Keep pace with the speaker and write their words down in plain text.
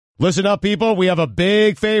Listen up, people. We have a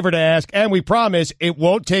big favor to ask, and we promise it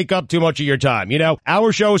won't take up too much of your time. You know,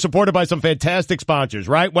 our show is supported by some fantastic sponsors,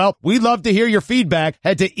 right? Well, we'd love to hear your feedback.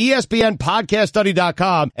 Head to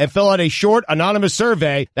ESPNpodcaststudy.com and fill out a short, anonymous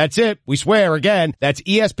survey. That's it. We swear, again, that's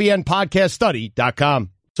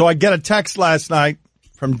ESPNpodcaststudy.com. So I get a text last night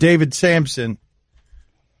from David Sampson,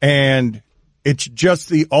 and it's just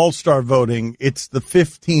the All-Star voting. It's the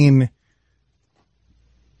 15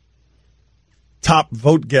 top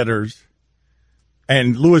vote getters,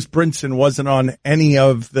 and Lewis Brinson wasn't on any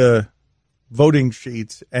of the voting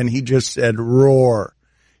sheets, and he just said roar.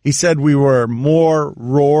 He said we were more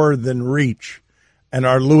roar than reach. And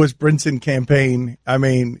our Lewis Brinson campaign, I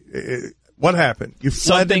mean, what happened?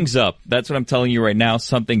 Something's up. That's what I'm telling you right now.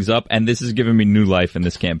 Something's up, and this is giving me new life in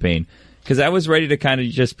this campaign. Because I was ready to kind of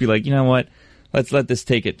just be like, you know what, let's let this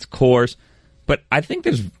take its course. But I think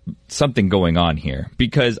there's something going on here.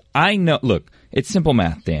 Because I know, look, it's simple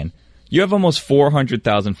math, Dan. You have almost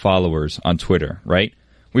 400,000 followers on Twitter, right?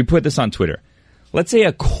 We put this on Twitter. Let's say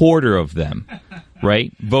a quarter of them,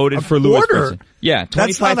 right, voted for Lewis Brinson. Yeah, 25%.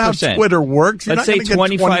 That's not how Twitter works. Let's say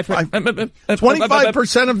 25%.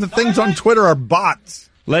 25% of the things on Twitter are bots.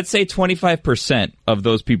 Let's say 25% of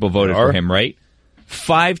those people voted for him, right?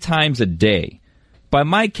 5 times a day. By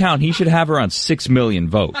my count, he should have around 6 million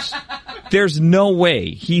votes. There's no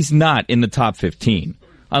way he's not in the top 15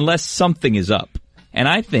 unless something is up. And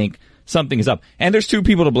I think something is up. And there's 2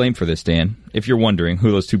 people to blame for this, Dan, if you're wondering who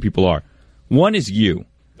those 2 people are. One is you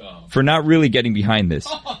for not really getting behind this.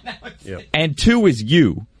 And 2 is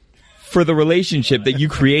you for the relationship that you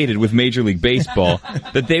created with Major League Baseball,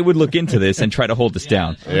 that they would look into this and try to hold us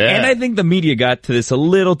down. Yeah. And I think the media got to this a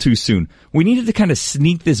little too soon. We needed to kind of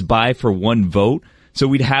sneak this by for 1 vote, so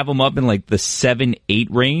we'd have him up in like the 7-8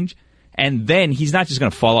 range, and then he's not just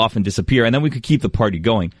going to fall off and disappear, and then we could keep the party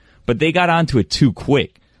going. But they got onto it too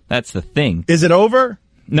quick. That's the thing. Is it over?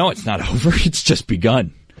 No, it's not over. It's just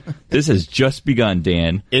begun. This has just begun,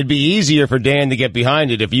 Dan. It'd be easier for Dan to get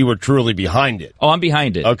behind it if you were truly behind it. Oh, I'm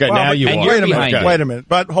behind it. Okay, now you are. Wait a minute.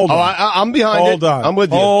 But hold on. I'm behind it. Hold on. I'm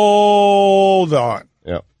with you. Hold on.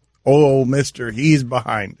 Yeah. Oh, mister, he's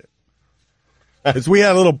behind it. Because we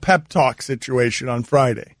had a little pep talk situation on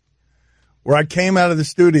Friday where I came out of the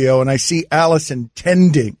studio and I see Allison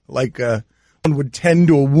tending like one would tend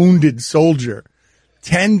to a wounded soldier,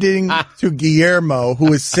 tending to Guillermo,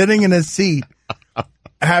 who is sitting in a seat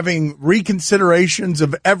having reconsiderations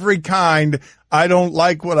of every kind. I don't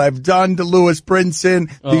like what I've done to Lewis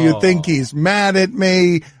Brinson. Do you think he's mad at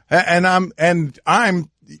me? And I'm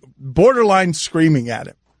borderline screaming at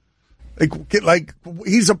him. Like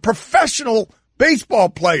he's a professional baseball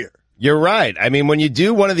player. You're right. I mean, when you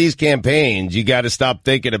do one of these campaigns, you got to stop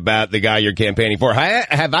thinking about the guy you're campaigning for.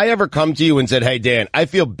 Have I ever come to you and said, hey, Dan, I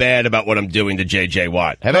feel bad about what I'm doing to J.J.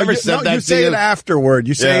 Watt? Have I ever said that to you? You say it afterward.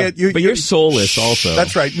 You say it. But you're soulless also.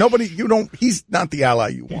 That's right. He's not the ally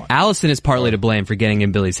you want. Allison is partly to blame for getting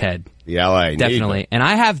in Billy's head. The ally. Definitely. And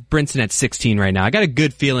I have Brinson at 16 right now. I got a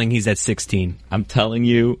good feeling he's at 16. I'm telling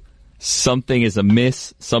you. Something is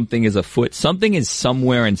amiss. Something is afoot. Something is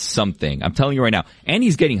somewhere in something. I'm telling you right now. And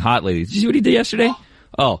he's getting hot lately. Did you see what he did yesterday?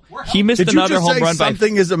 Oh, he missed another home run.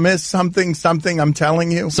 Something is amiss. Something. I'm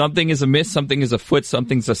telling you. Something is amiss. Something is afoot.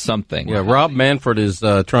 Something's a something. Yeah, Rob Manfred is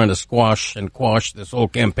trying to squash and quash this whole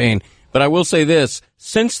campaign. But I will say this.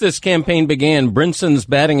 Since this campaign began, Brinson's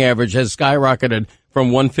batting average has skyrocketed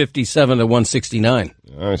from 157 to 169.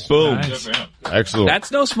 Nice. Boom. Nice. Excellent.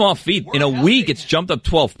 That's no small feat. In a week, it's jumped up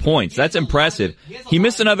 12 points. That's impressive. He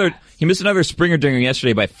missed another Springer dinger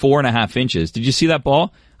yesterday by 4.5 inches. Did you see that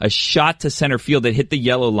ball? A shot to center field that hit the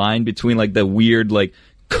yellow line between like the weird like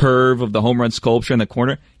curve of the home run sculpture in the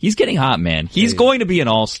corner. He's getting hot, man. He's going to be an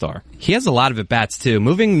all-star. He has a lot of at-bats, too.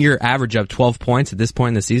 Moving your average up 12 points at this point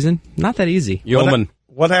in the season, not that easy. Yeoman.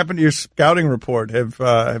 What happened to your scouting report?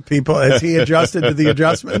 Has he adjusted to the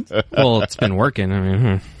adjustment? Well, it's been working. I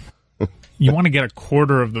mean, You want to get a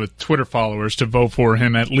quarter of the Twitter followers to vote for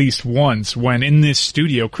him at least once, when in this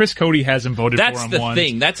studio, Chris Cote hasn't voted for him once. That's the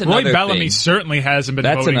thing. That's another thing. Roy Bellamy certainly hasn't been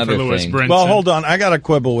voting for Lewis Brinson. Well, hold on. I got a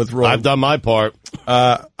quibble with Roy. I've done my part.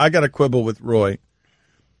 I got a quibble with Roy.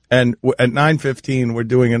 And at 9:15, we're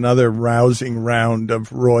doing another rousing round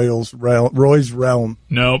of Roy's Realm.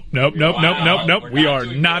 Nope. We are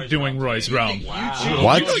not doing Roy's Realm. Wow.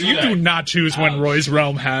 What? You do not choose when Roy's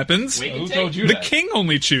Realm happens. Wait, who told you the that? King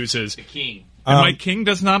only chooses. The king. And my king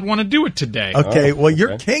does not want to do it today. Okay, well,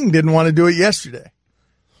 your king didn't want to do it yesterday.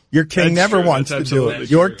 Your king never wants to do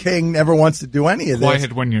it. Your king never wants to do any of this.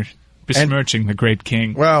 Quiet when you're besmirching the great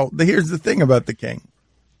king. Well, here's the thing about the king.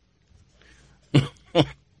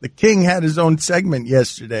 The king had his own segment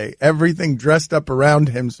yesterday. Everything dressed up around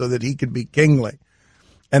him so that he could be kingly.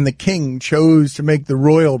 And the king chose to make the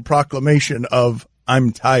royal proclamation of,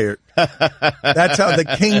 I'm tired. That's how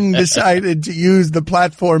the king decided to use the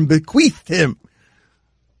platform bequeathed him.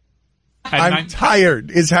 I'm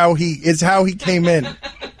tired is how he came in.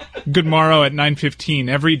 Good morrow at 9:15.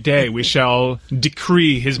 Every day we shall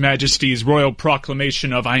decree His Majesty's royal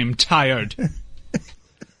proclamation of I am tired.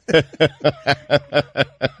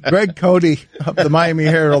 Greg Cote of the Miami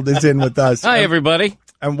Herald is in with us. Hi, everybody.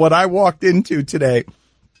 And what I walked into today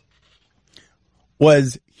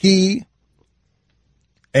was he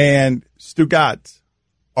and Stugotz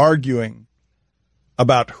arguing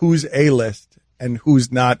about who's A-list and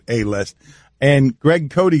who's not A-list. And Greg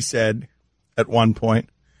Cote said at one point,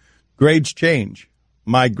 grades change.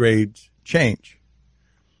 My grades change.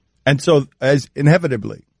 And so, as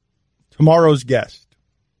inevitably, tomorrow's guest,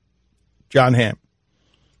 John Hamm,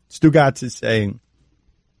 Stugotz is saying,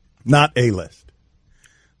 not A-list.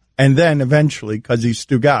 And then eventually, because he's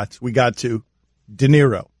Stugotz, we got to De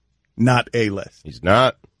Niro, not A-list. He's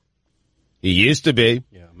not. He used to be.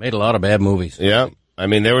 Yeah, made a lot of bad movies. Yeah. I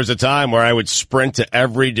mean, there was a time where I would sprint to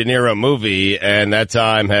every De Niro movie, and that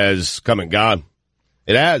time has come and gone.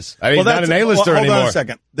 It has. I mean, he's not an A-lister anymore. Hold on a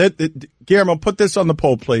second. Guillermo, put this on the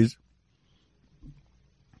poll, please.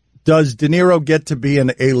 Does De Niro get to be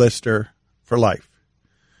an A-lister for life?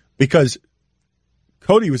 Because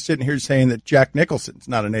Cody was sitting here saying that Jack Nicholson's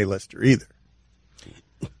not an A-lister either.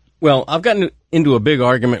 Well, I've gotten into a big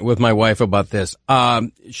argument with my wife about this.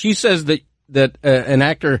 She says that an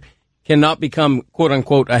actor cannot become, quote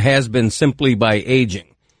unquote, a has-been simply by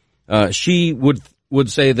aging. She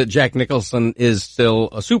would say that Jack Nicholson is still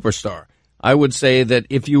a superstar. I would say that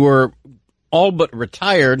if you were all but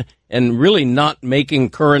retired and really not making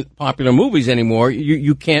current popular movies anymore,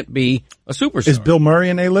 you can't be a superstar. Is Bill Murray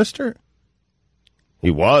an A-lister? He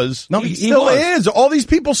was. No, he still is. All these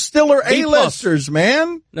people still are A-listers,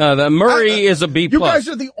 man. No, the Murray is a B+. You guys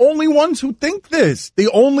are the only ones who think this. The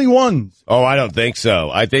only ones. Oh, I don't think so.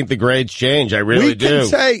 I think the grades change. I really do.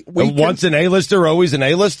 Once an A-lister, always an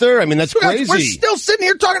A-lister? I mean, that's crazy. We're still sitting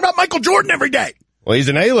here talking about Michael Jordan every day. Well, he's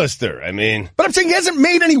an A-lister. I mean. But I'm saying he hasn't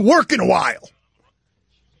made any work in a while.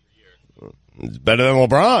 It's better than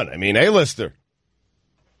LeBron. I mean, A-lister.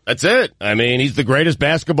 That's it. I mean, he's the greatest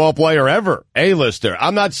basketball player ever. A-lister.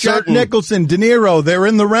 I'm not certain. Jack Nicholson, De Niro, they're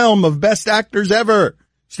in the realm of best actors ever.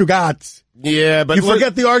 Stugotz. Yeah, but you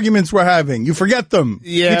forget the arguments we're having. You forget them.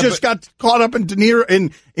 Yeah, you just got caught up in De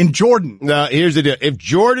Niro in Jordan. No, here's the deal. If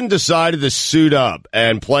Jordan decided to suit up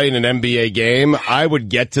and play in an NBA game, I would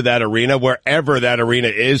get to that arena wherever that arena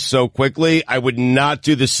is so quickly. I would not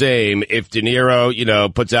do the same if De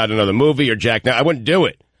Niro, puts out another movie or Jack. I wouldn't do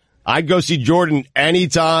it. I'd go see Jordan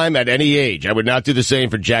anytime at any age. I would not do the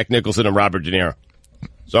same for Jack Nicholson and Robert De Niro.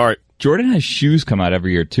 Sorry. Jordan has shoes come out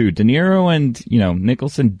every year, too. De Niro and,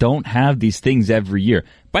 Nicholson don't have these things every year.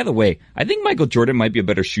 By the way, I think Michael Jordan might be a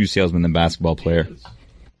better shoe salesman than basketball player.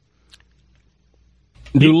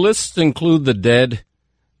 Do lists include the dead?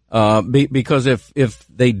 Because if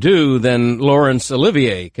they do, then Laurence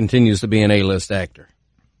Olivier continues to be an A-list actor.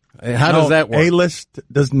 How does that work? A-list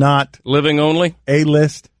does not. Living only?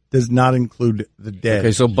 A-list does not include the dead.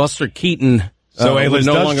 Okay, so Buster Keaton would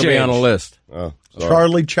no longer be on a list. Oh,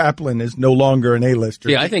 Charlie Chaplin is no longer an A-lister.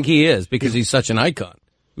 Yeah, I think he is because he's such an icon.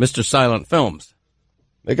 Mr. Silent Films.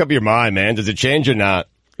 Make up your mind, man. Does it change or not?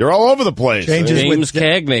 You're all over the place. James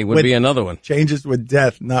Cagney would be another one. Changes with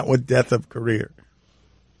death, not with death of career.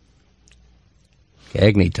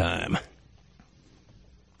 Cagney time.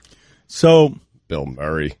 So Bill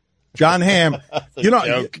Murray. John Hamm, you know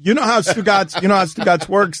how Stugotz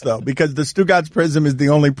works though, because the Stugotz prism is the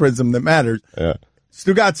only prism that matters. Yeah.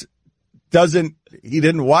 Stugotz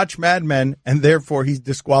didn't watch Mad Men, and therefore he's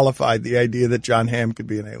disqualified the idea that John Hamm could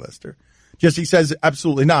be an A-lister. He says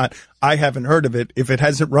absolutely not. I haven't heard of it. If it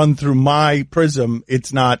hasn't run through my prism,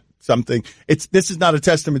 it's not something. This is not a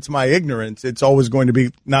testament to my ignorance. It's always going to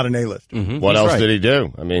be not an A-lister. Mm-hmm. What else did he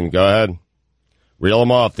do? I mean, go ahead, reel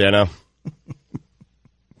him off, Dano.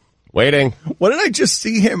 Waiting. What did I just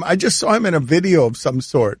see him? I just saw him in a video of some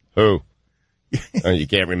sort. Who? You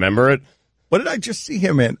can't remember it? What did I just see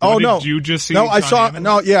him in? Did you just see? No, I saw him in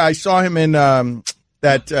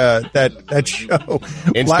that show.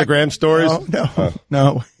 Instagram stories?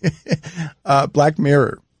 No. Black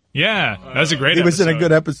Mirror. Yeah, that was a great He episode. was in a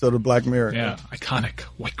good episode of Black Mirror. Yeah, iconic.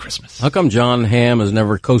 White Christmas. How come John Hamm has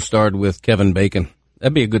never co-starred with Kevin Bacon?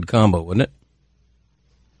 That'd be a good combo, wouldn't it?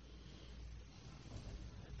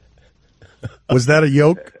 Was that a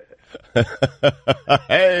yoke?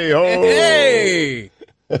 Hey, ho. Hey!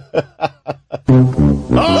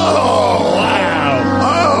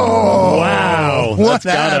 Wow. What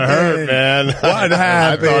That's gotta hurt, man. What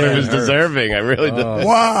happened? I thought it was deserving. I really did.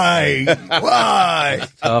 Why?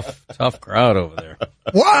 Tough crowd over there.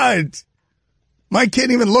 What? Mike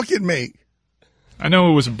can't even look at me. I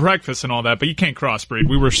know it was breakfast and all that, but you can't crossbreed.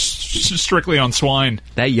 We were strictly on swine.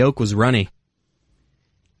 That yolk was runny.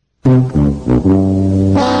 We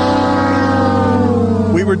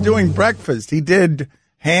were doing breakfast. He did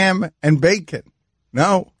ham and bacon.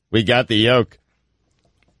 No. We got the yolk.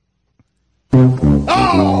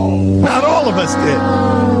 Oh! Not all of us did.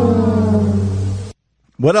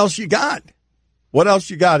 What else you got? What else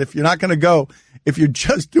you got? If you're not going to go, if you're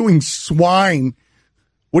just doing swine,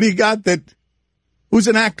 what do you got that, who's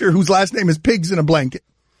an actor whose last name is Pigs in a Blanket?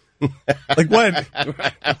 Like what?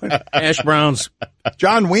 Hash browns.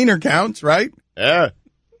 John Wiener counts, right? Yeah.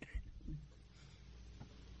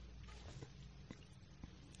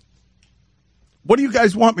 What do you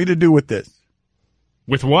guys want me to do with this?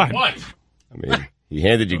 With what? I mean, he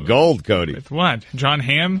handed you gold, Cody. With what? John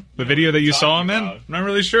Hamm? The video that you saw him in? I'm not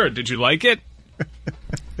really sure. Did you like it?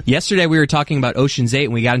 Yesterday we were talking about Ocean's 8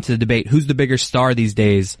 and we got into the debate, who's the bigger star these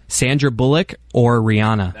days, Sandra Bullock or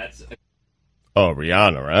Rihanna? Oh,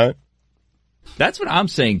 Rihanna, right? That's what I'm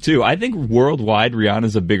saying too. I think worldwide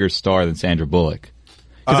Rihanna's a bigger star than Sandra Bullock.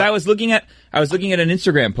 Because I was looking at an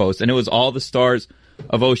Instagram post and it was all the stars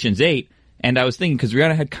of Ocean's 8, and I was thinking, because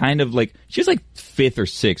Rihanna had kind of like, she was like 5th or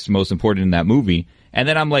 6th most important in that movie. And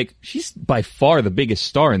then I'm like, she's by far the biggest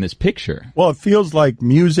star in this picture. Well, it feels like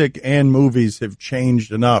music and movies have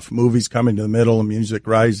changed enough. Movies coming to the middle and music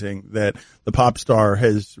rising, that the pop star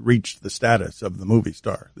has reached the status of the movie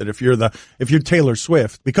star. That if you're Taylor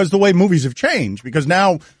Swift, because the way movies have changed, because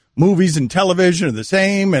now movies and television are the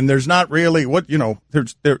same, and there's not really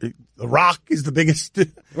The Rock is the biggest.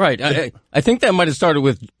 Right. I think that might have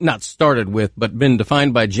but been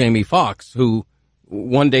defined by Jamie Foxx, who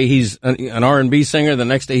one day he's an R&B singer, the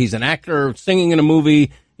next day he's an actor singing in a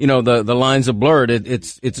movie. You know, the lines are blurred.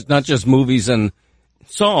 It's not just movies and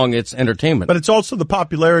song, it's entertainment. But it's also the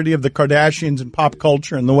popularity of the Kardashians and pop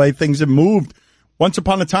culture and the way things have moved. Once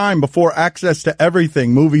upon a time, before access to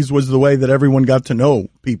everything, movies was the way that everyone got to know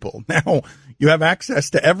people. Now you have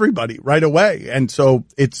access to everybody right away. And so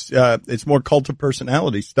it's more cult of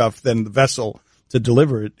personality stuff than the vessel to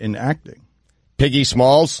deliver it in acting. Piggy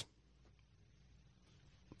Smalls.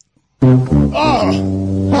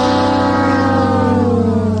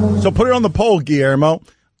 Oh. So put it on the poll, Guillermo.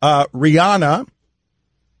 Rihanna.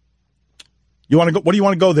 You want to go? What do you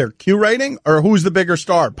want to go there? Q rating, or who's the bigger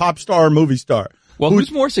star, pop star or movie star? Well,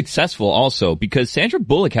 who's more successful also? Because Sandra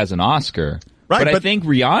Bullock has an Oscar, right? But I think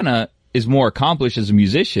Rihanna is more accomplished as a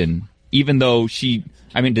musician, even though does she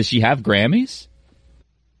have Grammys?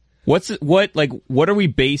 What are we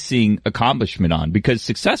basing accomplishment on? Because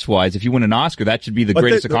success-wise, if you win an Oscar, that should be the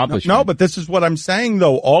greatest accomplishment. No, but this is what I'm saying,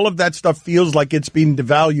 though. All of that stuff feels like it's being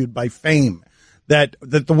devalued by fame. That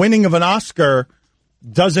the winning of an Oscar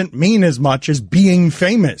doesn't mean as much as being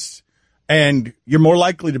famous. And you're more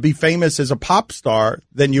likely to be famous as a pop star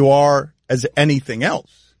than you are as anything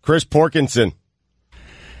else. Chris Porkinson.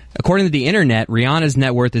 According to the internet, Rihanna's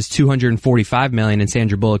net worth is $245 million and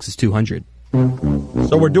Sandra Bullock's is $200.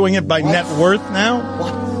 So we're doing it by net worth now?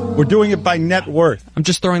 What? We're doing it by net worth. I'm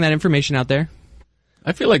just throwing that information out there.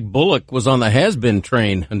 I feel like Bullock was on the has-been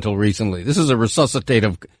train until recently. This is a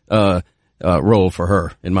resuscitative role for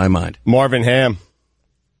her, in my mind. Marvin Ham.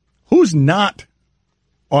 Who's not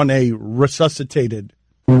on a resuscitated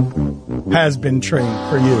has-been train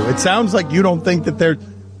for you? It sounds like you don't think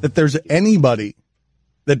that there's anybody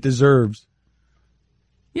that deserves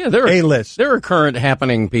A-list. There are current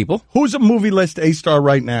happening people. Who's a movie list A-star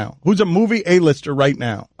right now? Who's a movie A-lister right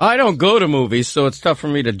now? I don't go to movies, so it's tough for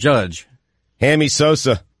me to judge. Hammy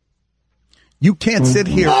Sosa. You can't sit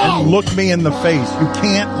here and look me in the face. You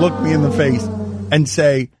can't look me in the face and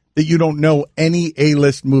say that you don't know any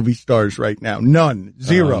A-list movie stars right now. None.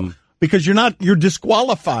 Zero. Because you're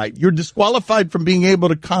disqualified. You're disqualified from being able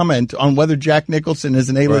to comment on whether Jack Nicholson is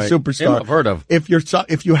an A-list superstar. Him I've heard of. If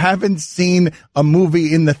you haven't seen a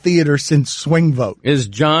movie in the theater since Swing Vote. Is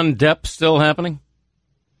John Depp still happening?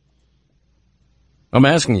 I'm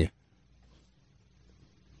asking you.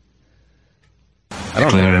 I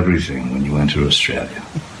declare everything when you enter Australia.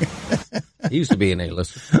 He used to be an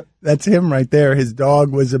A-lister. That's him right there. His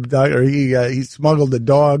dog was abducted, or he smuggled a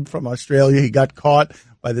dog from Australia. He got caught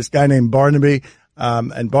by this guy named Barnaby,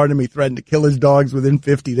 and Barnaby threatened to kill his dogs within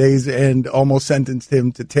 50 days and almost sentenced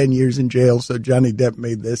him to 10 years in jail. So Johnny Depp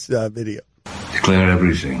made this video. Declare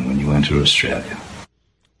everything when you enter Australia.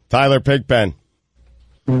 Tyler Pigpen.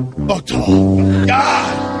 Oh,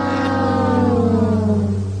 God!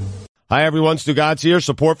 Hi, everyone. Stugotz here.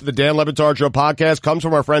 Support for the Dan Le Batard Show podcast comes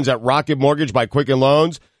from our friends at Rocket Mortgage by Quicken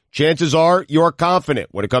Loans. Chances are you're confident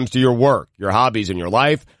when it comes to your work, your hobbies, and your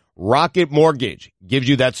life. Rocket Mortgage gives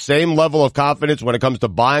you that same level of confidence when it comes to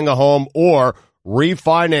buying a home or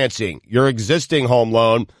refinancing your existing home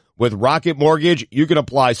loan. With Rocket Mortgage, you can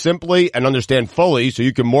apply simply and understand fully so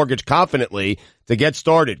you can mortgage confidently. To get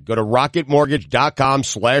started, go to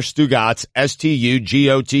rocketmortgage.com/Stugotz,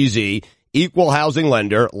 Stugotz, equal housing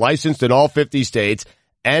lender, licensed in all 50 states,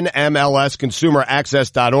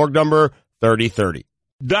 NMLSconsumeraccess.org number 3030.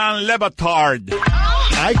 Dan Le Batard.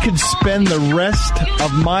 I could spend the rest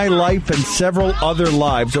of my life and several other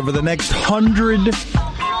lives over the next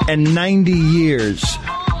 190 years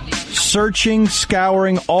searching,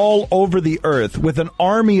 scouring all over the earth with an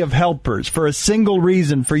army of helpers for a single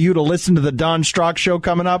reason, for you to listen to the Don Strock Show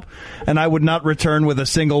coming up, and I would not return with a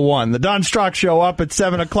single one. The Don Strock Show up at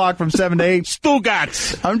 7 o'clock from 7 to 8.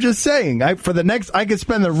 Stugotz. I'm just saying, I could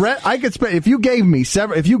spend if you gave me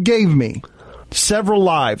several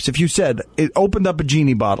lives, if you said, it opened up a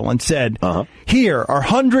genie bottle and said, here are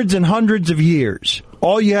hundreds and hundreds of years,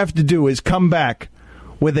 all you have to do is come back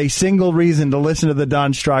with a single reason to listen to the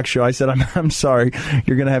Don Strock Show. I said, I'm sorry,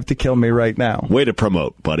 you're going to have to kill me right now. Way to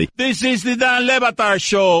promote, buddy. This is the Dan Le Batard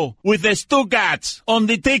Show with the Stugotz on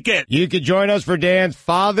the ticket. You can join us for Dan's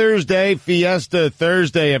Father's Day Fiesta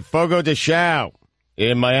Thursday at Fogo de Chao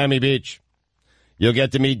in Miami Beach. You'll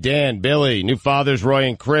get to meet Dan, Billy, new fathers Roy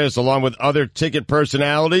and Chris, along with other ticket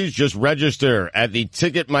personalities. Just register at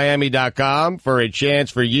theticketmiami.com for a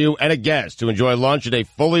chance for you and a guest to enjoy lunch and a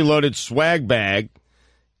fully loaded swag bag.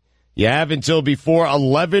 You have until before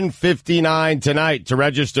 11:59 tonight to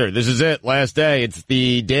register. This is it, last day. It's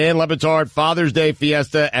the Dan Le Batard Father's Day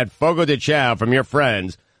Fiesta at Fogo de Chao from your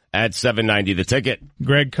friends at $7.90 the ticket.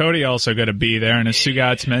 Greg Cote also going to be there, and as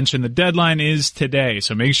Stugotz mentioned, the deadline is today,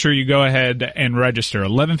 so make sure you go ahead and register.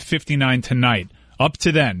 11:59 tonight. Up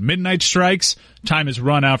to then, midnight strikes, time is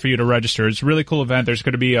run out for you to register. It's a really cool event. There's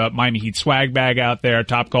going to be a Miami Heat swag bag out there,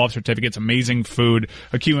 top golf certificates, amazing food,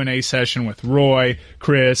 a Q&A session with Roy,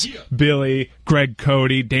 Chris, Billy, Greg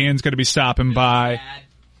Cote. Dan's going to be stopping by.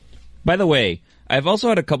 By the way, I've also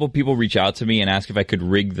had a couple people reach out to me and ask if I could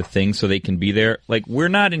rig the thing so they can be there. Like, we're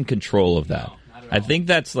not in control of that. I think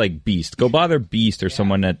that's like Beast. Go bother Beast or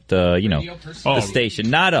someone at, the station,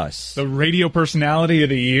 not us. The radio personality of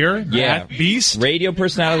the year? Yeah. Beast? Radio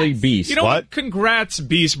personality Beast. You know what? Congrats,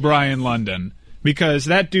 Beast Brian London. Because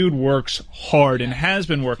that dude works hard and has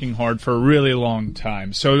been working hard for a really long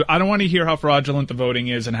time. So I don't want to hear how fraudulent the voting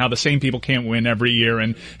is and how the same people can't win every year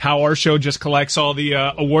and how our show just collects all the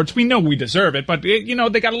awards. We know we deserve it, but, they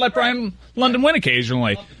got to let Brian London win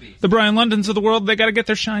occasionally. The Brian Londons of the world, they got to get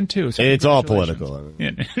their shine, too. So it's all political.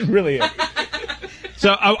 Yeah, it really is.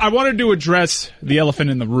 So I wanted to address the elephant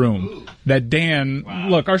in the room. That Dan,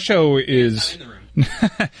 look, our show is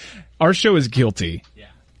our show is guilty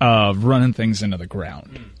of running things into the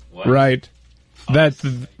ground, right? That's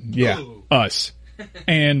us.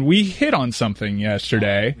 And we hit on something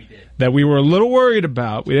yesterday that we were a little worried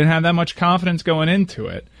about. We didn't have that much confidence going into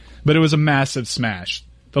it, but it was a massive smash.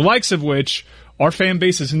 The likes of which our fan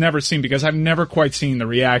base has never seen, because I've never quite seen the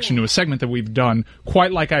reaction to a segment that we've done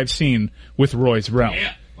quite like I've seen with Roy's Realm.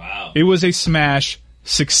 Yeah. Wow. It was a smash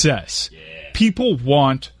success. Yeah. People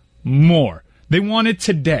want more. They want it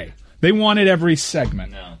today. They want it every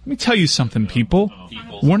segment. No. Let me tell you something, people.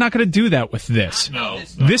 We're not going to do that with this. No.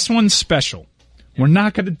 This one's special. We're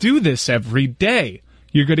not going to do this every day.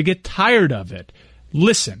 You're going to get tired of it.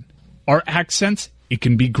 Listen, our accents, it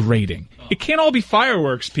can be grating. It can't all be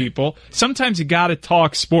fireworks, people. Sometimes you got to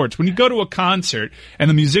talk sports. When you go to a concert and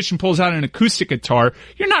the musician pulls out an acoustic guitar,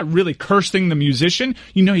 you're not really cursing the musician.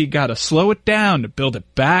 You got to slow it down to build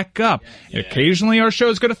it back up. Yeah. And occasionally our show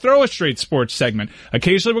is going to throw a straight sports segment.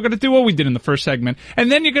 Occasionally we're going to do what we did in the first segment. And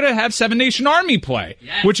then you're going to have Seven Nation Army play,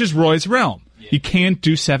 which is Roy's Realm. You can't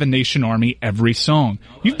do Seven Nation Army every song.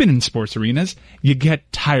 You've been in sports arenas. You get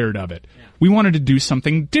tired of it. We wanted to do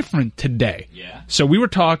something different today. Yeah. So we were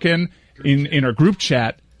talking in our group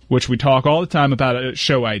chat, which we talk all the time about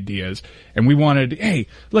show ideas, and we wanted, hey,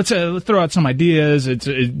 let's throw out some ideas. It's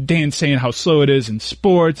Dan's saying how slow it is in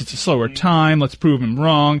sports. It's a slower time. Let's prove him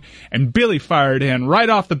wrong. And Billy fired in right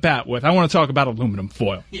off the bat with, I want to talk about aluminum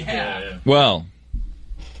foil. Yeah. Well,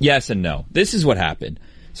 yes and no. This is what happened.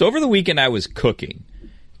 So over the weekend I was cooking,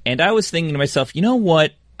 and I was thinking to myself, you know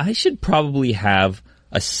what? I should probably have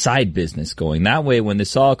a side business going. That way, when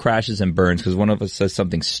this all crashes and burns because one of us says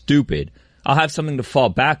something stupid, I'll have something to fall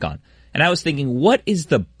back on. And I was thinking, what is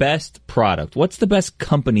the best product? What's the best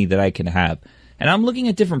company that I can have? And I'm looking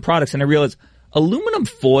at different products, and I realized aluminum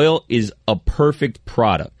foil is a perfect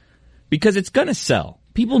product. because it's going to sell.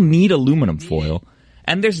 People need aluminum foil,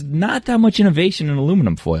 and there's not that much innovation in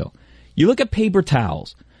aluminum foil. You look at paper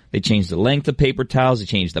towels. They changed the length of paper towels. They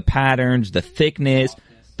changed the patterns, the thickness,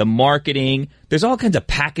 the marketing. There's all kinds of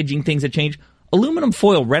packaging things that change. Aluminum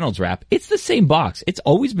foil Reynolds wrap, it's the same box. It's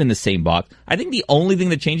always been the same box. I think the only thing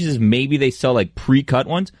that changes is maybe they sell like pre-cut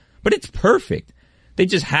ones, but it's perfect. They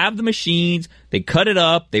just have the machines, they cut it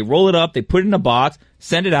up, they roll it up, they put it in a box,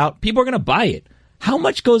 send it out. People are going to buy it. How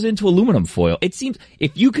much goes into aluminum foil? It seems,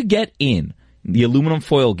 if you could get in the aluminum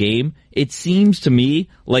foil game, it seems to me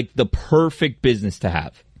like the perfect business to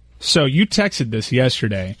have. So you texted this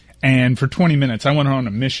yesterday, and for 20 minutes I went on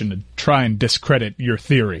a mission to try and discredit your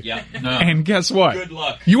theory. Yeah. No. And guess what? Good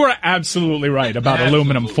luck. You are absolutely right about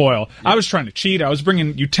aluminum foil. Yeah. I was trying to cheat. I was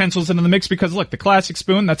bringing utensils into the mix because, look, the classic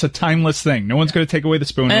spoon, that's a timeless thing. No one's going to take away the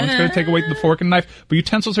spoon. No one's going to take away the fork and knife. But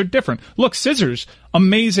utensils are different. Look, scissors,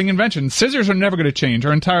 amazing invention. Scissors are never going to change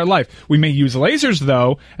our entire life. We may use lasers,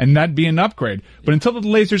 though, and that'd be an upgrade. But until the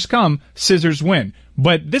lasers come, scissors win.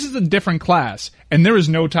 But this is a different class, and there is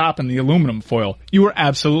no top in the aluminum foil. You were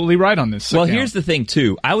absolutely right on this. Well, here's the thing,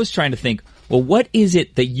 too. I was trying to think, well, what is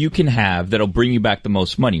it that you can have that'll bring you back the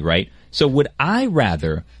most money, right? So would I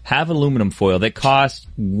rather have aluminum foil that costs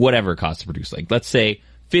whatever it costs to produce? Like, let's say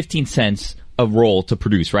 15 cents a roll to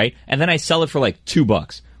produce, right? And then I sell it for like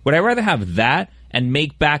 $2. Would I rather have that and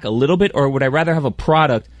make back a little bit, or would I rather have a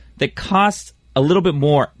product that costs a little bit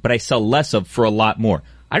more, but I sell less of for a lot more?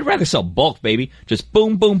 I'd rather sell bulk, baby. Just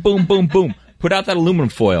boom, boom, boom, boom, boom. Put out that aluminum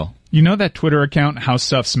foil. You know that Twitter account, How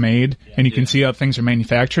Stuff's Made, and you can see how things are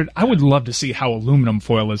manufactured? I would love to see how aluminum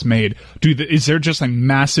foil is made. Is there just a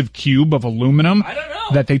massive cube of aluminum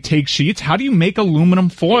that they take sheets? How do you make aluminum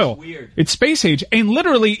foil? It's weird. It's space age, and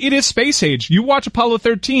literally, it is space age. You watch Apollo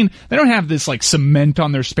 13, they don't have this, like, cement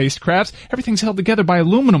on their spacecrafts. Everything's held together by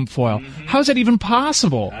aluminum foil. Mm-hmm. How is that even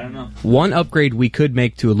possible? I don't know. One upgrade we could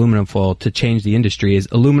make to aluminum foil to change the industry is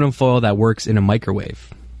aluminum foil that works in a microwave.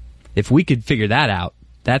 If we could figure that out,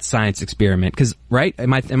 that's science experiment. Because, right?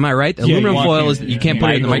 Am I right? Yeah, aluminum foil is, you can't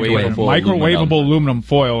put it in the microwave. Microwavable aluminum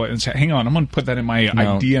foil. Hang on, I'm going to put that in my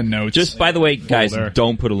idea notes. Just, by the way, guys,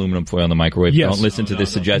 don't put aluminum foil in the microwave. Yes. Don't listen to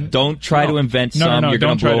this suggestion. Don't try to invent some. You're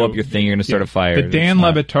going to blow up your thing. You're going to start a fire. The Dan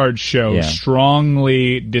Lebatard show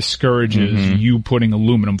strongly discourages you putting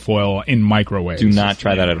aluminum foil in microwaves. Do not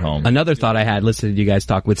try that at home. Another thought I had listening to you guys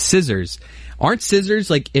talk with scissors. Aren't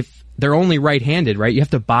scissors, like, if they're only right-handed, right? You have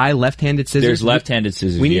to buy left-handed scissors. There's left-handed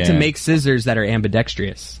scissors. We need to make scissors that are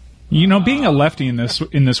ambidextrous. You know, being a lefty in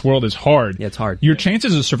this world is hard. Yeah, it's hard. Your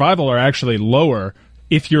chances of survival are actually lower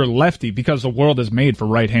if you're lefty because the world is made for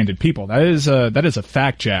right-handed people. That is a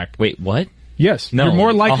fact, Jack. Wait, what? Yes. No. You're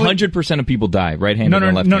more likely 100% of people die right-handed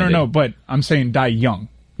or left-handed. No. But I'm saying die young.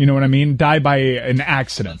 You know what I mean? Die by an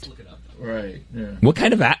accident. Right. Yeah. What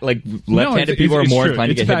kind of left-handed people are more inclined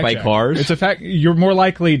to get hit by cars? It's a fact. You're more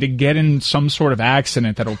likely to get in some sort of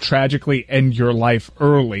accident that'll tragically end your life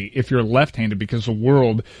early if you're left-handed because the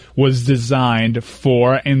world was designed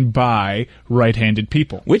for and by right-handed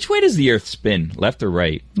people. Which way does the Earth spin, left or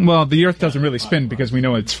right? Well, the Earth doesn't really spin because we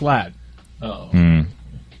know it's flat.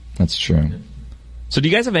 That's true. So do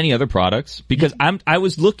you guys have any other products? Because I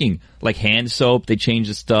was looking, like hand soap, they change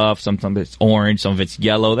the stuff. Sometimes it's orange, some of it's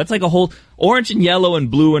yellow. That's like a whole orange and yellow and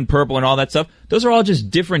blue and purple and all that stuff. Those are all just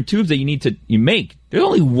different tubes that you make. There's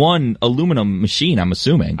only one aluminum machine, I'm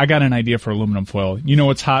assuming. I got an idea for aluminum foil. You know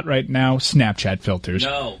what's hot right now? Snapchat filters.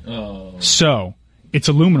 No. So, it's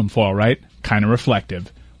aluminum foil, right? Kind of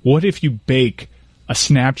reflective. What if you bake a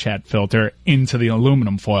Snapchat filter into the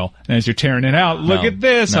aluminum foil? And as you're tearing it out, look at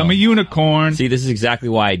this. I'm a unicorn. See, this is exactly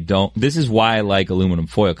why this is why I like aluminum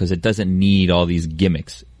foil, because it doesn't need all these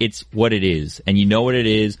gimmicks. It's what it is, and you know what it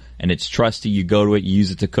is, and it's trusty. You go to it, you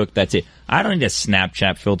use it to cook, that's it. I don't need a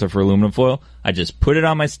Snapchat filter for aluminum foil. I just put it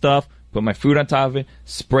on my stuff, put my food on top of it,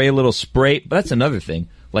 spray a little spray. But that's another thing.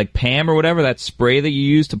 Like Pam or whatever, that spray that you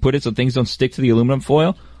use to put it so things don't stick to the aluminum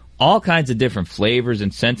foil, all kinds of different flavors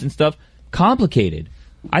and scents and stuff. Complicated.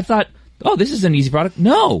 I thought, this is an easy product.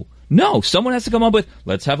 No. Someone has to come up with,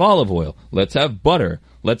 let's have olive oil, let's have butter,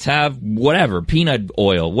 let's have whatever, peanut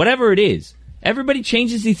oil, whatever it is. Everybody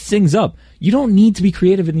changes these things up. You don't need to be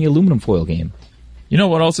creative in the aluminum foil game. You know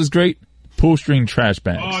what else is great? Pull string trash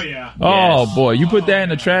bags. Oh, yeah. Oh, boy. You put that in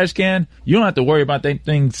the trash can, you don't have to worry about that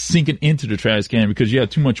thing sinking into the trash can because you have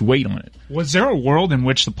too much weight on it. Was there a world in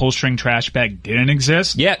which the pull string trash bag didn't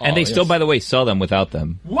exist? Yeah, and they still, by the way, sell them without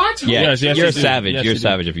them. What? Yeah, Yes, you're a savage. You're a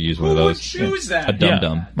savage if you use one of those. Who would choose that? A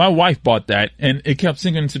dum-dum. My wife bought that, and it kept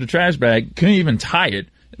sinking into the trash bag. Couldn't even tie it.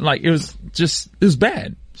 Like, it was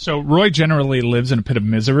bad. So Roy generally lives in a pit of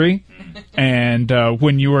misery, And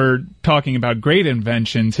when you were talking about great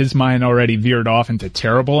inventions, his mind already veered off into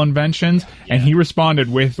terrible inventions, and he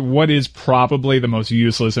responded with what is probably the most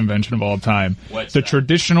useless invention of all time. The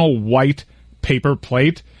traditional white paper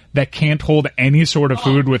plate that can't hold any sort of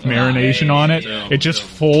food with marination on it. It just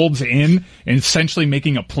folds in, and essentially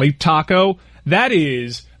making a plate taco. That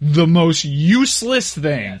is the most useless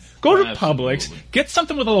thing. Go to Publix, get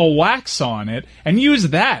something with a little wax on it, and use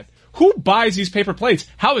that. Who buys these paper plates?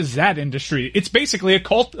 How is that industry? It's basically a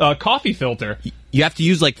coffee filter. You have to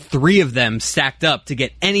use like 3 of them stacked up to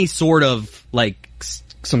get any sort of like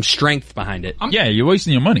some strength behind it. Yeah, you're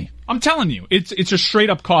wasting your money. I'm telling you, it's a straight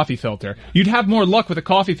up coffee filter. You'd have more luck with a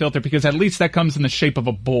coffee filter because at least that comes in the shape of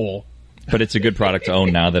a bowl. But it's a good product to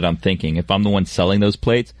own now that I'm thinking. If I'm the one selling those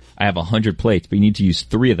plates, I have 100 plates, but you need to use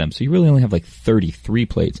 3 of them. So you really only have like 33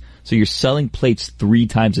 plates. So you're selling plates 3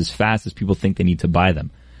 times as fast as people think they need to buy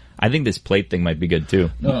them. I think this plate thing might be good,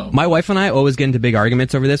 too. Oh. My wife and I always get into big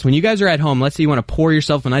arguments over this. When you guys are at home, let's say you want to pour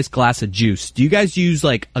yourself a nice glass of juice. Do you guys use,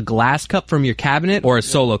 like, a glass cup from your cabinet or a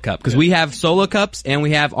solo cup? Because we have solo cups and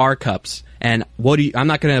we have our cups. And what do you...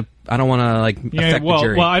 I don't want to, like, affect the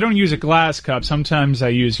jury. Well, I don't use a glass cup. Sometimes I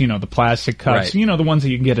use, the plastic cups. Right. The ones that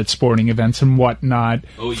you can get at sporting events and whatnot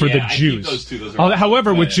for the juice. Those two. Those are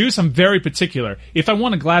however, with juice, I'm very particular. If I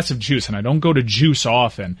want a glass of juice, and I don't go to juice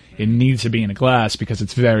often, it needs to be in a glass because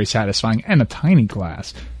it's very satisfying, and a tiny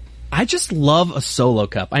glass. I just love a solo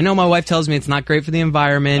cup. I know my wife tells me it's not great for the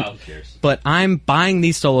environment, but I'm buying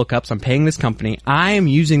these solo cups. I'm paying this company. I am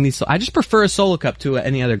using these. I just prefer a solo cup to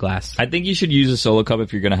any other glass. I think you should use a solo cup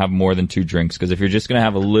if you're going to have more than 2 drinks, because if you're just going to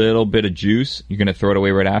have a little bit of juice, you're going to throw it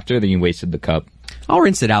away right after, then you wasted the cup. I'll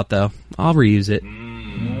rinse it out, though. I'll reuse it.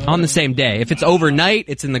 On the same day. If it's overnight,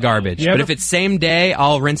 it's in the garbage. But if it's same day,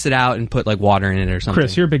 I'll rinse it out and put like water in it or something.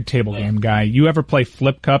 Chris, you're a big table game guy. You ever play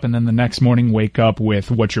Flip Cup and then the next morning wake up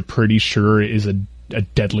with what you're pretty sure is a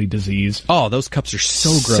deadly disease? Oh, those cups are so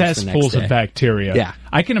gross. Cesspools of bacteria. Yeah.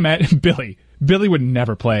 I can imagine Billy would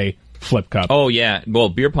never play Flip Cup. Oh, yeah. Well,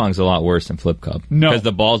 beer pong's a lot worse than Flip Cup. No. Because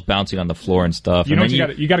the ball's bouncing on the floor and stuff. You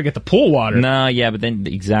got to get the pool water. Nah, yeah, but then,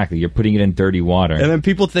 exactly, you're putting it in dirty water. And then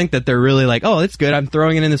people think that they're really like, oh, it's good. I'm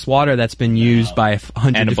throwing it in this water that's been used by 100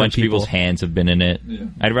 different people. And a bunch of people's hands have been in it. Yeah.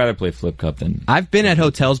 I'd rather play Flip Cup than... I've been at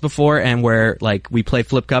hotels before and where, like, we play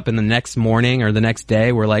Flip Cup and the next morning or the next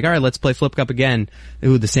day, we're like, all right, let's play Flip Cup again.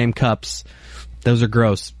 Ooh, the same cups. Those are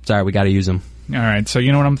gross. Sorry, we got to use them. All right, so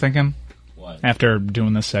you know what I'm thinking? After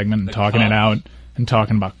doing this segment and talking it out and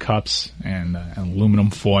talking about cups and aluminum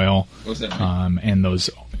foil and those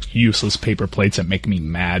useless paper plates that make me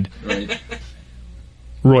mad,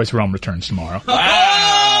 Roy's Realm returns tomorrow.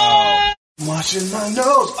 Wow! Washing my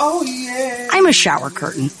nose, oh yeah! I'm a shower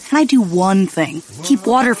curtain, and I do one thing. Keep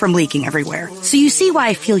water from leaking everywhere. So you see why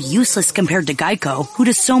I feel useless compared to Geico, who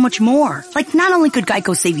does so much more. Like, not only could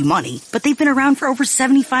Geico save you money, but they've been around for over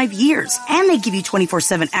 75 years. And they give you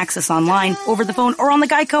 24/7 access online, over the phone, or on the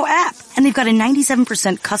Geico app. And they've got a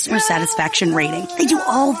 97% customer satisfaction rating. They do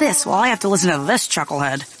all this while I have to listen to this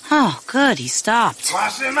chucklehead. Oh, good, he stopped.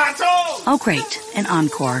 Washing my toes! Oh, great, an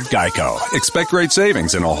encore. Geico. Expect great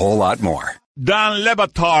savings and a whole lot more. Dan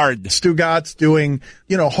Batard. Stugotz doing,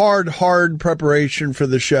 hard preparation for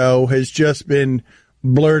the show has just been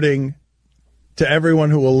blurting to everyone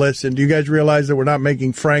who will listen. Do you guys realize that we're not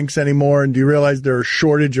making Franks anymore? And do you realize there are a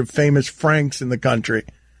shortage of famous Franks in the country?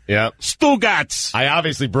 Yeah. Stugotz. I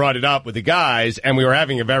obviously brought it up with the guys, and we were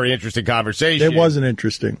having a very interesting conversation. It wasn't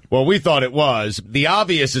interesting. Well, we thought it was. The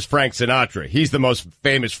obvious is Frank Sinatra. He's the most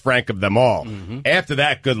famous Frank of them all. Mm-hmm. After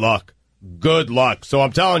that, good luck. Good luck. So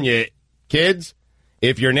I'm telling you, kids,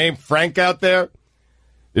 if you're named Frank out there,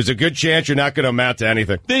 there's a good chance you're not going to amount to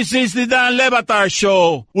anything. This is the Dan Batard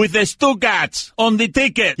Show with the Stugotz on the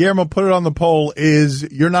ticket. Guillermo, put it on the poll. Is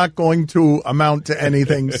you're not going to amount to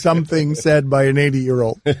anything, something said by an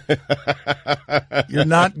 80-year-old. You're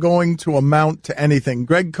not going to amount to anything.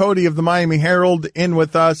 Greg Cote of the Miami Herald in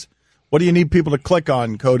with us. What do you need people to click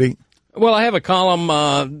on, Cote? Well, I have a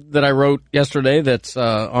column that I wrote yesterday that's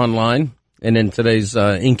online and in today's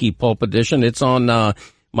inky pulp edition. It's on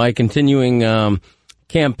my continuing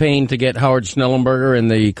campaign to get Howard Schnellenberger in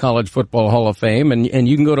the College Football Hall of Fame. And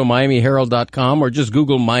you can go to MiamiHerald.com or just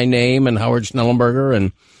Google my name and Howard Schnellenberger,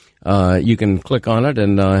 and you can click on it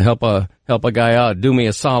and help a guy out. Do me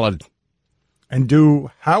a solid. And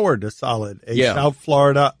do Howard a solid. South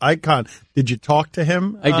Florida icon. Did you talk to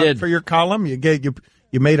him I did. For your column?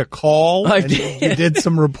 You made a call? I and did. You did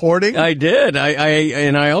some reporting? I did.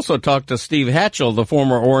 I also talked to Steve Hatchell, the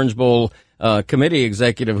former Orange Bowl committee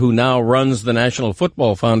executive who now runs the National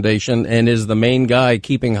Football Foundation and is the main guy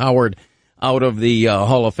keeping Howard out of the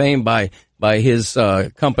Hall of Fame by by his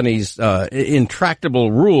company's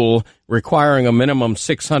intractable rule requiring a minimum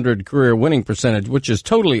 600 career winning percentage, which is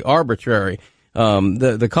totally arbitrary.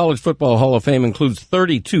 The College Football Hall of Fame includes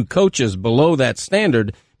 32 coaches below that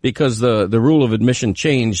standard because the rule of admission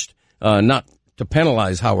changed, not to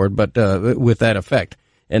penalize Howard, but with that effect.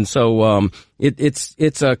 And so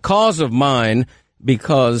it's a cause of mine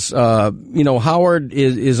because Howard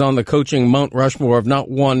is on the coaching Mount Rushmore of not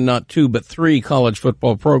one, not two, but three college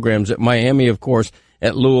football programs, at Miami, of course,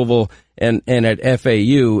 at Louisville, and at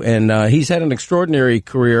FAU. And he's had an extraordinary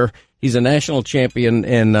career. He's a national champion,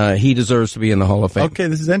 and he deserves to be in the Hall of Fame. Okay,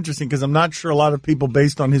 this is interesting because I'm not sure a lot of people,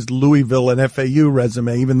 based on his Louisville and FAU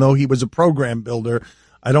resume, even though he was a program builder,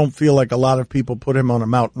 I don't feel like a lot of people put him on a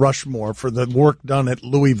Mount Rushmore for the work done at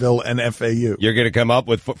Louisville and FAU. You're going to come up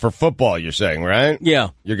with, for football, you're saying, right? Yeah.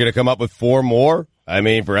 You're going to come up with 4 more? I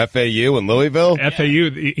mean, for FAU and Louisville?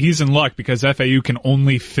 FAU, he's in luck because FAU can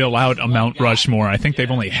only fill out a Mount Rushmore. I think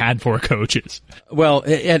they've only had 4 coaches. Well,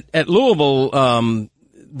 at Louisville,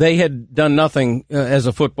 they had done nothing as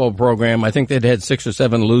a football program. I think they'd had 6 or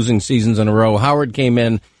 7 losing seasons in a row. Howard came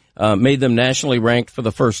in, made them nationally ranked for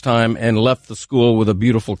the first time, and left the school with a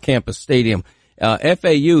beautiful campus stadium.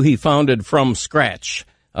 FAU he founded from scratch.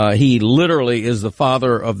 He literally is the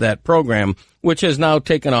father of that program, which has now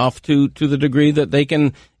taken off to the degree that they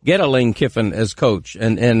can get a Lane Kiffin as coach.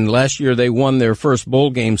 And last year they won their first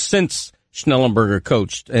bowl game since Schnellenberger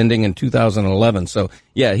coached, ending in 2011. So,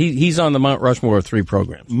 yeah, he's on the Mount Rushmore of 3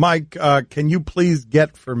 programs. Mike, can you please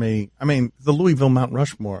get for me, the Louisville Mount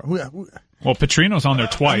Rushmore? Well, Petrino's on there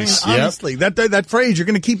twice. Honestly, that phrase, you're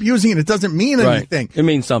going to keep using it. It doesn't mean anything. It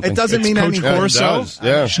means something. It doesn't mean Coach anything. Corso,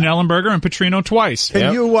 Schnellenberger, and Petrino twice.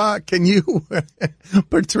 Can you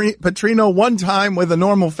Petrino one time with a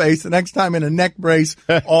normal face, the next time in a neck brace,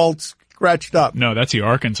 all scratched up? No, that's the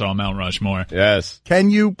Arkansas Mount Rushmore. Yes. Can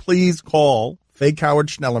you please call Fake Howard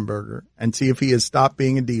Schnellenberger and see if he has stopped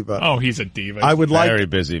being a diva? Oh, he's a diva. Very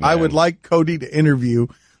busy, man. I would like Cody to interview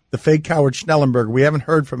the Fake Howard Schnellenberger. We haven't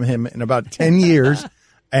heard from him in about 10 years.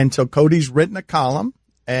 And so Cody's written a column,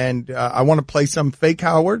 and I want to play some Fake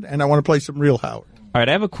Howard, and I want to play some real Howard. All right,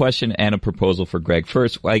 I have a question and a proposal for Greg.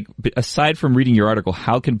 First, aside from reading your article,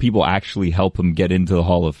 how can people actually help him get into the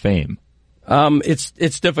Hall of Fame?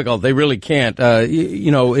 It's difficult. They really can't.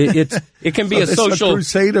 It can be a social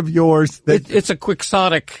crusade of yours. It's a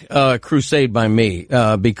quixotic crusade by me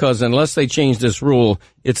because unless they change this rule,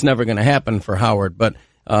 it's never going to happen for Howard. But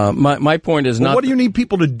my point is not. What do you need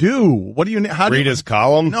people to do? What do you need? Read his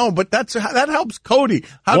column? No, but that helps Cody.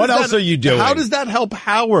 What else are you doing? How does that help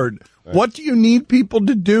Howard? What do you need people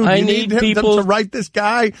to do? I you need them people to write this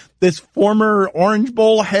guy, this former Orange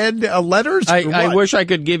Bowl head, letters. I wish I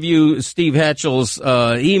could give you Steve Hatchell's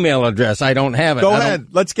email address. I don't have it. Go ahead.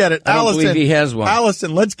 Let's get it. I don't believe he has one.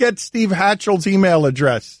 Allison, let's get Steve Hatchell's email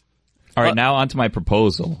address. All right, now on to my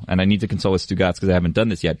proposal, and I need to consult with Stugotz because I haven't done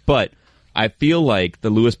this yet. But I feel like the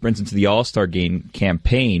Lewis Brinson to the All-Star game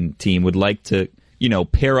campaign team would like to,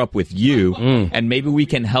 pair up with you, and maybe we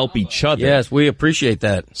can help each other. Yes, we appreciate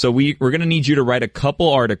that. So we're going to need you to write a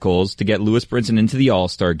couple articles to get Lewis Brinson into the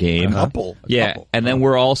All-Star game. A couple. And then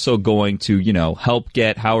we're also going to, help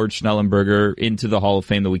get Howard Schnellenberger into the Hall of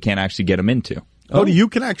Fame that we can't actually get him into. Cody, you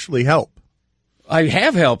can actually help. I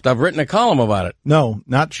have helped. I've written a column about it. No,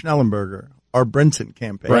 not Schnellenberger. Our Brinson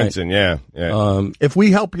campaign. Brinson, yeah. If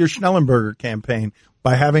we help your Schnellenberger campaign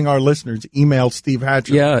by having our listeners email Steve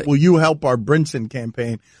Hatcher, will you help our Brinson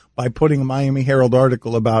campaign by putting a Miami Herald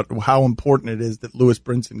article about how important it is that Lewis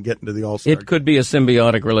Brinson get into the All-Star game? It could be a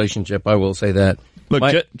symbiotic relationship, I will say that. Look,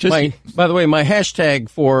 by the way, my hashtag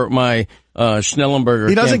for my Schnellenberger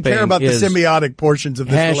he doesn't campaign care about the symbiotic portions of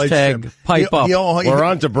this relationship. Pipe up. We're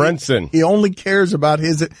on to Brinson. He only cares about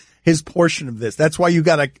his portion of this. That's why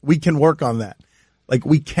we can work on that.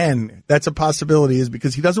 That's a possibility, is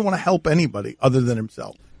because he doesn't want to help anybody other than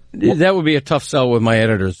himself. That would be a tough sell with my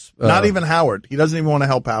editors. Not even Howard. He doesn't even want to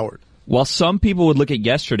help Howard. While some people would look at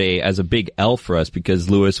yesterday as a big L for us because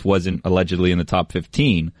Lewis wasn't allegedly in the top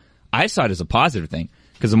 15, I saw it as a positive thing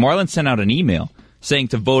because the Marlins sent out an email saying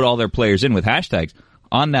to vote all their players in with hashtags.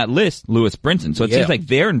 On that list, Lewis Brinson. So it seems like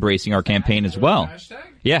they're embracing our campaign as well.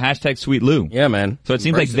 Yeah, hashtag Sweet Lou. Yeah, man. So it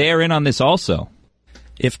seems like they're in on this also.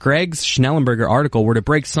 If Greg's Schnellenberger article were to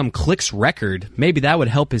break some clicks record, maybe that would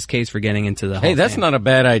help his case for getting into the Hall Hey, of that's Fame. not a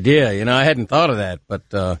bad idea. I hadn't thought of that, but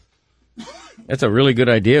that's a really good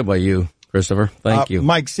idea by you, Christopher. Thank you.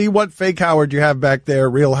 Mike, see what fake Howard you have back there,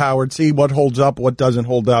 real Howard. See what holds up, what doesn't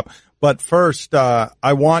hold up. But first,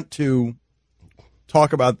 I want to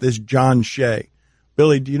talk about this John Shea.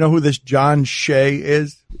 Billy, do you know who this John Shea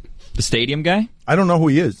is? The stadium guy? I don't know who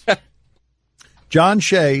he is. John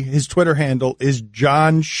Shea, his Twitter handle is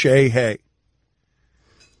John Shea Hay.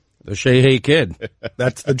 The Shea Hay kid.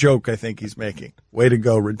 That's the joke I think he's making. Way to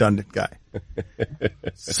go, redundant guy.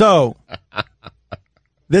 So,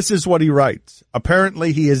 this is what he writes.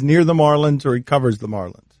 Apparently he is near the Marlins or he covers the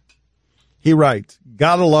Marlins. He writes,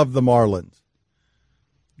 gotta love the Marlins.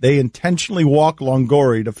 They intentionally walk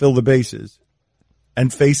Longoria to fill the bases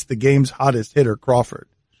and face the game's hottest hitter, Crawford.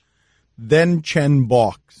 Then Chen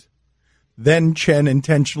balks. Then Chen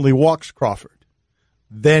intentionally walks Crawford.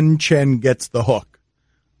 Then Chen gets the hook.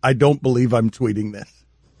 I don't believe I'm tweeting this.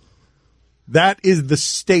 That is the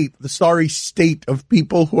sorry state of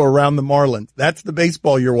people who are around the Marlins. That's the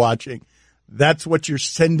baseball you're watching. That's what you're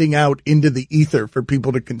sending out into the ether for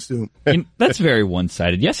people to consume. That's very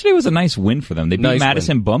one-sided. Yesterday was a nice win for them. They beat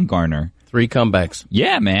Madison Bumgarner. 3 comebacks.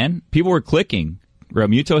 Yeah, man. People were clicking.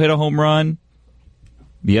 Realmuto hit a home run.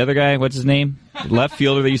 The other guy, what's his name? Left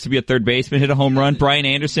fielder that used to be a third baseman hit a home run. Brian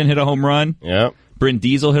Anderson hit a home run. Yeah. Bryn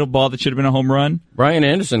Diesel hit a ball that should have been a home run. Brian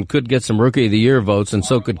Anderson could get some Rookie of the Year votes, and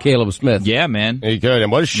so could Caleb Smith. Yeah, man. He could.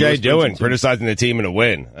 And what is Shea doing? Criticizing the team in a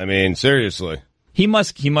win. I mean, seriously. He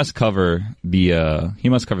must cover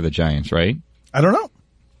the Giants, right? I don't know.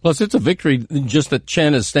 Plus, it's a victory just that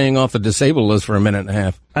Chen is staying off the disabled list for a minute and a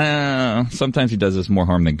half. Sometimes he does us more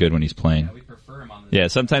harm than good when he's playing. Yeah, we prefer him on the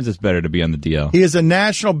sometimes it's better to be on the DL. He is a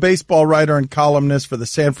national baseball writer and columnist for the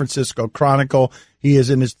San Francisco Chronicle. He is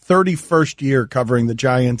in his 31st year covering the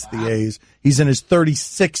Giants, the A's. He's in his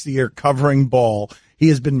 36th year covering ball. He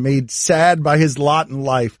has been made sad by his lot in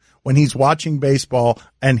life when he's watching baseball,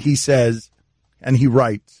 and he says, and he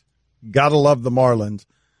writes, gotta love the Marlins.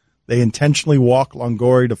 They intentionally walk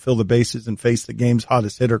Longoria to fill the bases and face the game's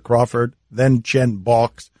hottest hitter, Crawford. Then Chen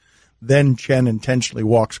balks. Then Chen intentionally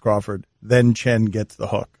walks Crawford. Then Chen gets the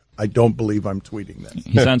hook. I don't believe I'm tweeting this.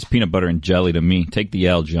 He sounds peanut butter and jelly to me. Take the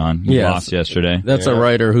L, John. You lost yesterday. That's a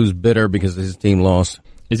writer who's bitter because his team lost.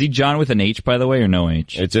 Is he John with an H, by the way, or no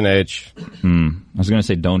H? It's an H. I was going to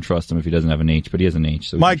say don't trust him if he doesn't have an H, but he has an H.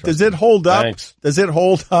 So Mike, does it hold up? Thanks. Does it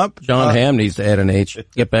hold up? John Hamm needs to add an H.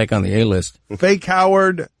 Get back on the A-list. Fake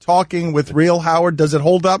Howard talking with real Howard. Does it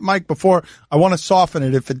hold up, Mike? Before, I want to soften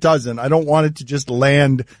it if it doesn't. I don't want it to just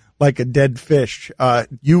land like a dead fish.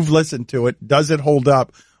 You've listened to it. Does it hold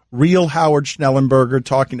up? Real Howard Schnellenberger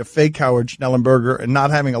talking to fake Howard Schnellenberger and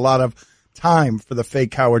not having a lot of time for the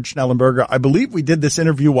fake Howard Schnellenberger. I believe we did this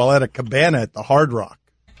interview while at a cabana at the Hard Rock.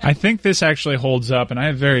 I think this actually holds up, and I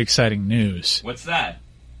have very exciting news. What's that?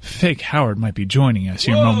 Fake Howard might be joining us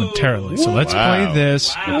here momentarily, so let's play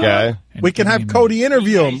this. Okay. We can have Cody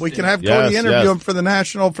interview him. We can have Cody interview him for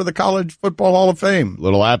the College Football Hall of Fame.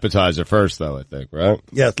 Little appetizer first, though, I think, right?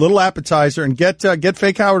 Yes, little appetizer. And get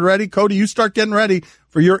Fake Howard ready. Cody, you start getting ready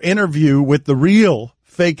for your interview with the real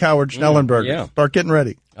Fake Howard Schnellenberger. Yeah. Start getting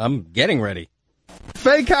ready. I'm getting ready.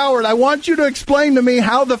 Fake Howard, I want you to explain to me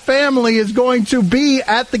how the family is going to be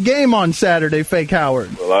at the game on Saturday, Fake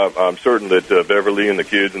Howard. Well, I'm certain that Beverly and the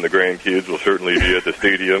kids and the grandkids will certainly be at the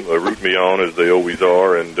stadium, root me on as they always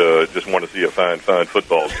are, and just want to see a fine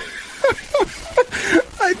football game.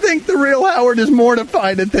 I think the real Howard is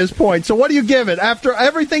mortified at this point. So what do you give it? After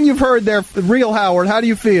everything you've heard there, real Howard, how do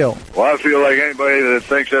you feel? Well, I feel like anybody that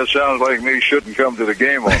thinks that sounds like me shouldn't come to the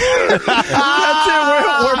game on Saturday. That's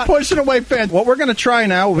it. We're pushing away fans. What we're going to try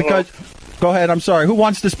now, because... Hello? Go ahead. I'm sorry. Who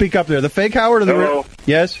wants to speak up there? The Fake Howard or the Hello? real?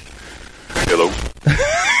 Yes? Hello?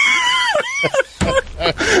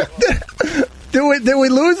 Did we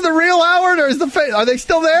lose the real Howard, or is the fake? Are they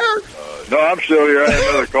still there? No, I'm still here. I had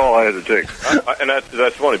another call I had to take. And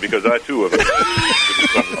that's funny because I, too, have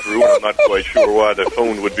coming through, and I'm not quite sure why the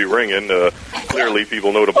phone would be ringing. Clearly,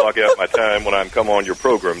 people know to block out my time when I'm come on your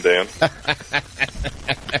program, Dan.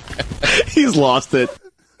 He's lost it.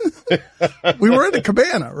 We were at the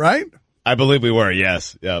cabana, right? I believe we were,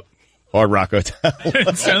 yes. Yep. Hard Rock Hotel.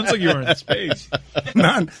 It sounds like you were in space.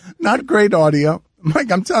 Not great audio.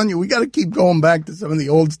 Mike, I'm telling you, we got to keep going back to some of the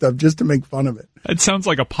old stuff just to make fun of it. It sounds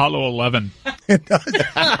like Apollo 11. It does.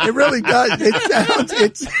 It really does.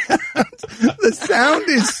 The sound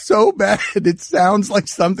is so bad. It sounds like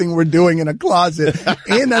something we're doing in a closet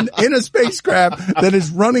in a spacecraft that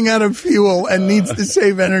is running out of fuel and needs to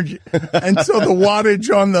save energy. And so the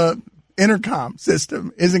wattage on the intercom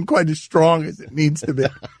system isn't quite as strong as it needs to be.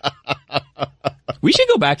 We should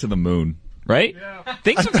go back to the moon. Right? Yeah.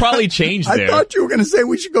 Things have probably changed there. I thought you were going to say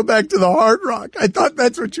we should go back to the Hard Rock. I thought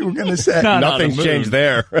that's what you were going to say. Nothing's changed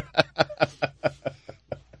there.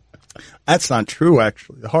 That's not true,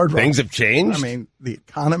 actually. The Hard Rock. Things have changed? I mean, the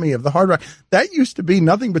economy of the Hard Rock. That used to be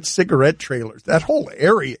nothing but cigarette trailers. That whole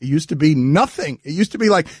area used to be nothing. It used to be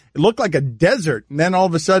like, it looked like a desert. And then all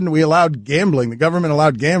of a sudden we allowed gambling. The government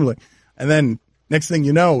allowed gambling. And then Next thing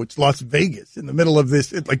you know, it's Las Vegas in the middle of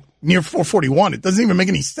this, like near 441. It doesn't even make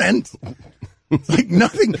any sense. It's like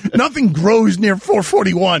nothing grows near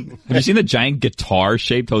 441. Have you seen the giant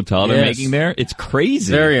guitar-shaped hotel they're making there? It's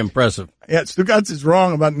crazy. Very impressive. Yeah, Stugotz is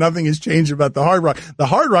wrong about nothing has changed about the Hard Rock. The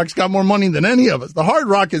Hard Rock's got more money than any of us. The Hard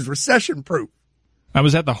Rock is recession-proof. I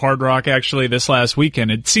was at the Hard Rock actually this last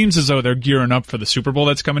weekend. It seems as though they're gearing up for the Super Bowl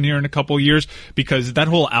that's coming here in a couple of years because that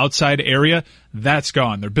whole outside area, that's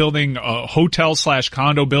gone. They're building a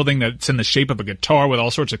hotel/condo building that's in the shape of a guitar with all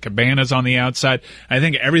sorts of cabanas on the outside. I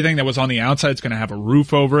think everything that was on the outside is going to have a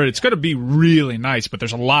roof over it. It's going to be really nice, but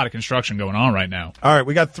there's a lot of construction going on right now. All right,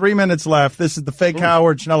 we got 3 minutes left. This is the Fake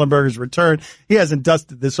Howard Schnellenberger's return. He hasn't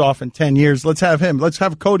dusted this off in 10 years. Let's have him. Let's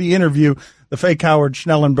have Cody interview the Fake Howard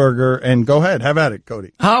Schnellenberger, and go ahead. Have at it,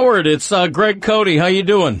 Cody. Howard, it's Greg Cote. How you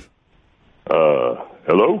doing?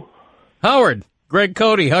 Hello? Howard, Greg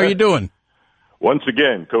Cote. How you doing? Once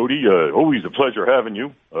again, Cody, always a pleasure having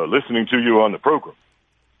you, listening to you on the program.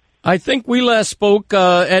 I think we last spoke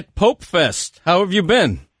at Pope Fest. How have you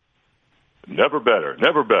been? Never better,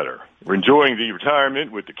 never better. We're enjoying the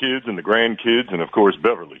retirement with the kids and the grandkids and, of course,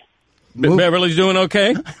 Beverly. Beverly's doing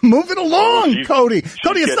okay? Move it along, Cody.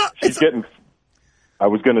 Cody, she's getting... I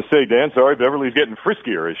was going to say, Dan, sorry, Beverly's getting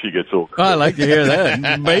friskier as she gets older. Oh, I like to hear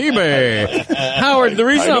that. Baby. Howard, the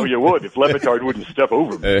reason I know you would if Batard wouldn't step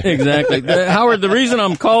over me. Exactly. Howard, the reason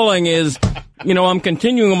I'm calling is, I'm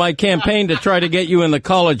continuing my campaign to try to get you in the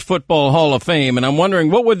College Football Hall of Fame, and I'm wondering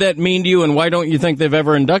what would that mean to you, and why don't you think they've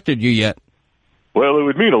ever inducted you yet? Well, it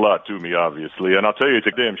would mean a lot to me, obviously, and I'll tell you, it's a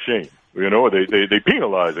damn shame. They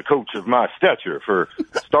penalize a coach of my stature for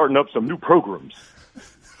starting up some new programs.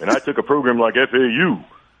 And I took a program like FAU,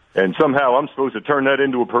 and somehow I'm supposed to turn that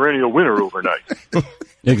into a perennial winner overnight.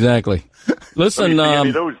 Exactly. Listen, let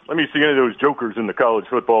me see any of those jokers in the College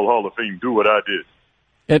Football Hall of Fame do what I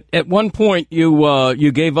did. At one point,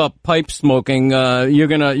 you gave up pipe smoking. You're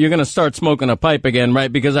gonna start smoking a pipe again,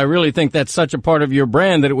 right? Because I really think that's such a part of your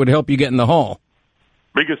brand that it would help you get in the Hall.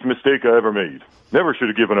 Biggest mistake I ever made. Never should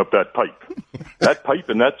have given up that pipe. That pipe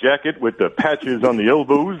and that jacket with the patches on the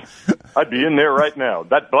elbows, I'd be in there right now.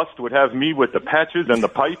 That bust would have me with the patches and the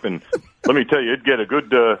pipe, and let me tell you, it'd get a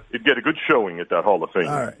good showing at that Hall of Fame.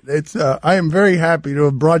 All right, I am very happy to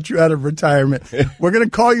have brought you out of retirement. We're going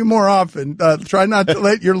to call you more often. Try not to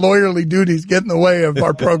let your lawyerly duties get in the way of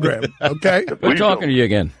our program. Okay, we're talking to you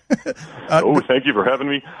again. Thank you for having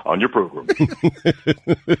me on your program.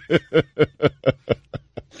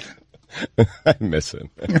 I miss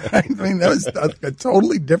him. I mean, that was a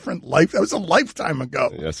totally different life. That was a lifetime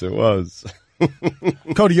ago. Yes, it was.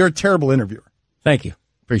 Cody, you're a terrible interviewer. Thank you.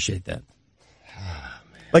 Appreciate that.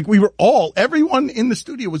 Like everyone in the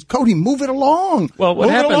studio was, Cody, move it along. Well, what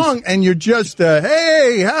move happens? It along, and you're just,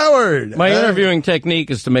 hey, Howard. My interviewing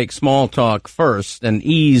technique is to make small talk first and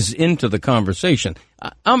ease into the conversation.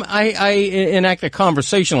 I enact a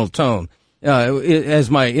conversational tone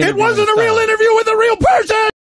as my. It wasn't a real interview with a real person.